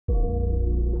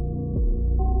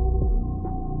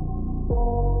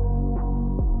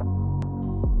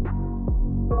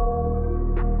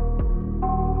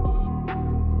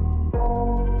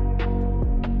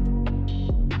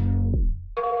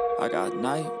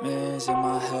nightmares in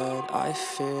my head, I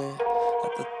fear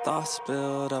that the thoughts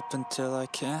build up until I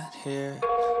can't hear,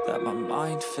 that my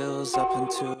mind fills up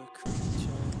into a creature.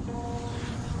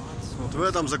 Вот в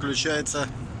этом заключается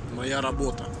моя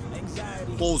работа.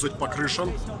 Ползать по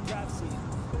крышам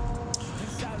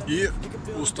и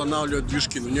устанавливать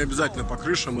движки. Но не обязательно по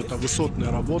крышам, это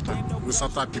высотная работа.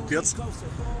 Высота пипец.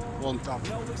 Вон там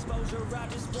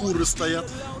куры стоят.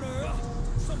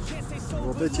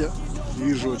 Вот эти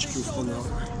движочки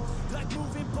устанавливаю.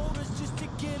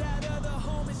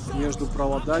 Между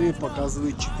проводами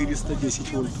показывает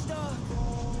 410 вольт.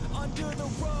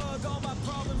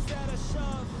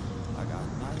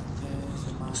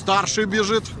 Старший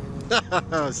бежит.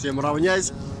 Всем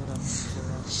равняйсь.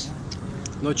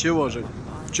 Ну чего же?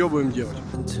 Что будем делать?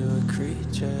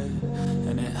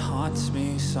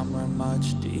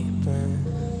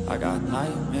 I got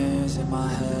nightmares in my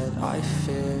head, I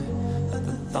fear that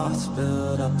the thoughts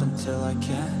build up until I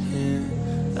can't hear,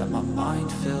 that my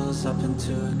mind fills up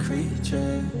into a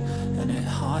creature, and it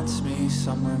haunts me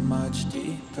somewhere much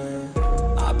deeper.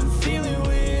 I've been feeling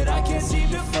weird, I can't seem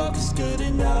to focus good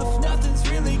enough, nothing's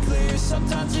really clear,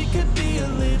 sometimes it could be a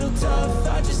little tough,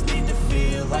 I just need to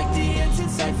feel like the end's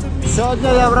inside for me.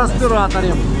 Сегодня я в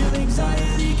респираторе.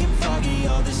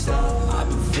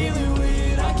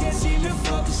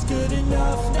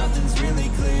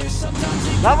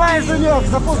 Давай, Женек,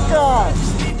 запускай!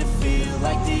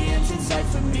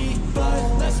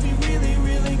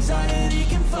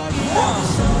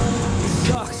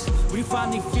 We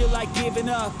finally feel like giving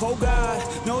up, oh God,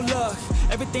 no luck.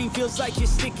 Everything feels like you're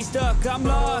sticky stuck. I'm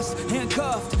lost,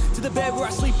 handcuffed to the bed where I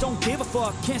sleep, don't give a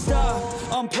fuck. Can't stop,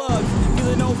 unplug,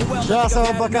 feeling overwhelmed. Сейчас я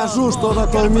вам покажу, что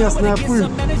такое местная пыль.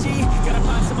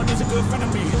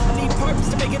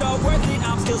 To make it all worth it,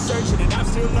 I'm still searching and I'm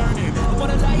still learning. I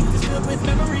want a life that's filled with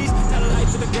memories, not a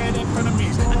life with a grand in front of me.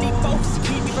 I need focus to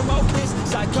keep me from hopeless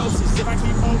psychosis if I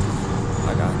keep moving.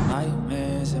 I got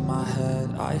nightmares in my head,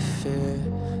 I fear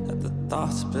that the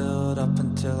thoughts build up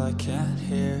until I can't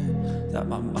hear, that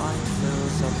my mind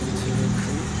fills up into a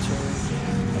creature,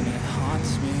 and it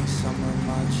haunts me somewhere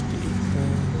much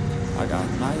deeper. I got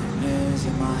nightmares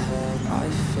in my head, I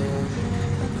fear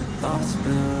that the thoughts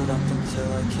build up until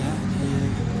I can't hear,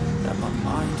 that my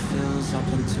mind fills up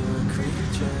into a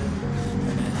creature,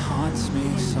 and it haunts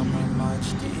me somewhere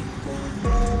much deeper.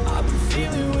 I've been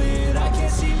feeling weird, I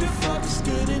can't seem to focus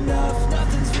good enough,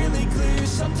 nothing's really clear,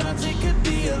 sometimes it could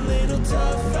be a little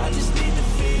tough, I just need to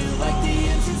feel like the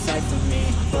end's in sight for me,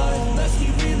 but let's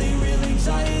be really real,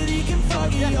 anxiety can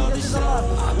foggy all this stuff.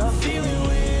 I've been feeling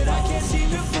weird, I can't seem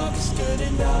to focus good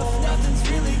enough, nothing's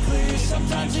really clear,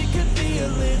 sometimes it could be a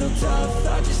little tough,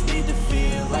 I just need to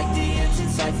feel like the end's in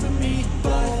sight for me,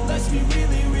 but let's be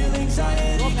really real,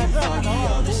 anxiety can foggy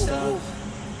all this stuff.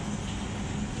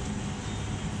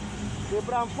 Ты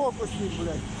прям фокусник,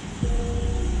 блядь.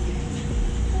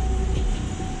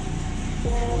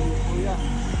 Нихуя.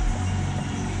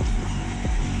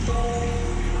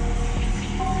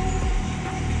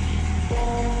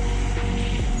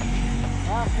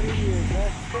 Охренеть, да?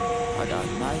 I got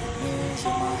nightmares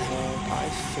in my head, I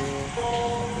fear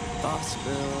that the thoughts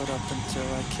build up until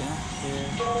I can't hear,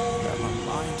 that my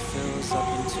mind fills up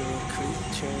into a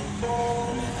creature,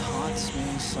 and it haunts me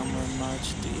somewhere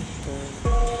much deeper.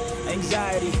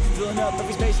 Anxiety, filling up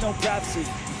every space, no privacy.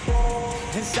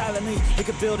 And silently, it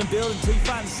could build and build until you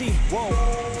finally see, whoa,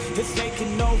 it's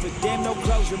taking over, damn no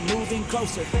closure, moving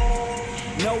closer.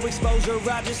 No exposure,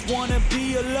 I just wanna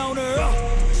be a loner.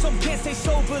 Some can't stay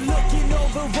sober, looking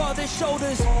over all their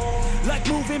shoulders, like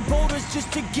moving boulders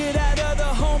just to get out of the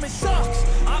home. It sucks,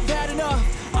 I've had enough,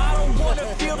 I don't wanna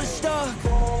feel the stuck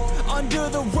under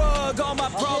the rug, all my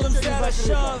problems that I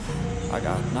shove. I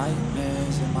got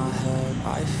nightmares in my head,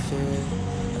 I fear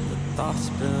that the thoughts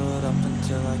build up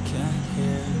until I can't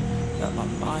hear, that my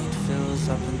mind fills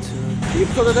up into a И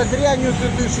кто этой дрянью ты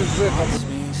дышишь, Жека? haunts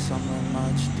me somewhere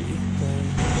much deeper.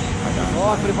 I got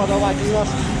Вот преподаватель наш.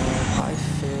 I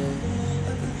fear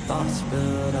that the thoughts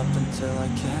build up until I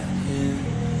can't hear,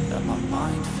 that my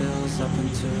mind fills up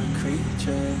into a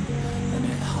creature, and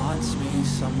it haunts me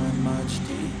somewhere much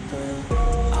deeper.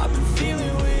 I've been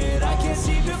feeling weird, I can't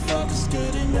seem to focus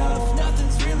good enough,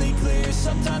 nothing's really clear,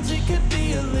 sometimes it could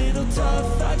be a little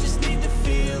tough, I just need to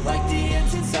feel like the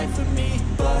end's in sight for me,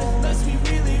 but let's be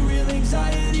really real,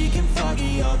 anxiety can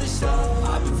foggy all this stuff.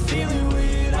 I've been feeling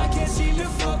weird, I can't seem to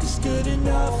focus good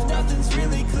enough, nothing's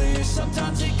really clear,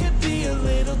 sometimes it could be a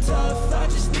little tough, I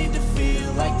just need to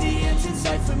feel like the end's in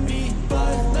sight for me,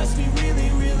 but let's be really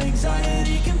real,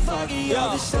 anxiety can foggy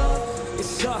all this stuff. It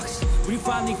sucks, when you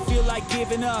finally feel like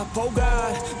giving up. Oh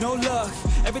God, no luck.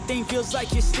 Everything feels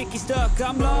like you're sticky stuck.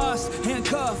 I'm lost,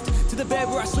 handcuffed to the bed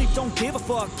where I sleep. Don't give a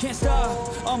fuck, can't stop.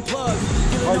 Unplug,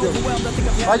 feeling overwhelmed. I think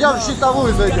I've had enough.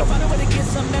 Gotta find a way to get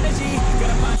some energy.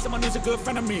 Gotta find someone who's a good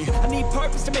friend of me. I need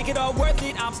purpose to make it all worth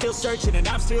it. I'm still searching and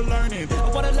I'm still learning.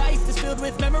 I want a life that's filled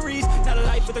with memories, not a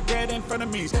life with regret in front of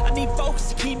me. I need focus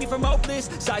to keep me from hopeless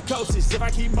psychosis if I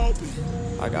keep moping.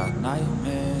 I got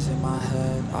nightmares in my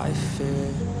head, I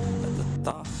fear that the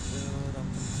thoughts build up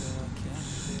until I can't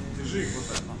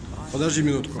feel. Подожди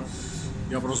минутку.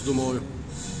 Я просто думал,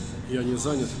 я не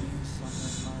занят.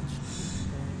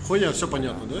 Хуйня, все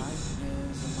понятно, да?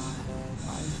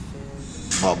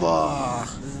 Бабах!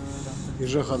 И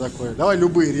Жеха такой. Давай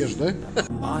любые режь, да?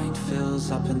 Mind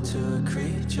fills up into a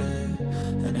creature,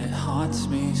 and it haunts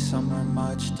me somewhere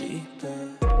much deeper.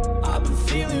 I've been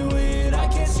feeling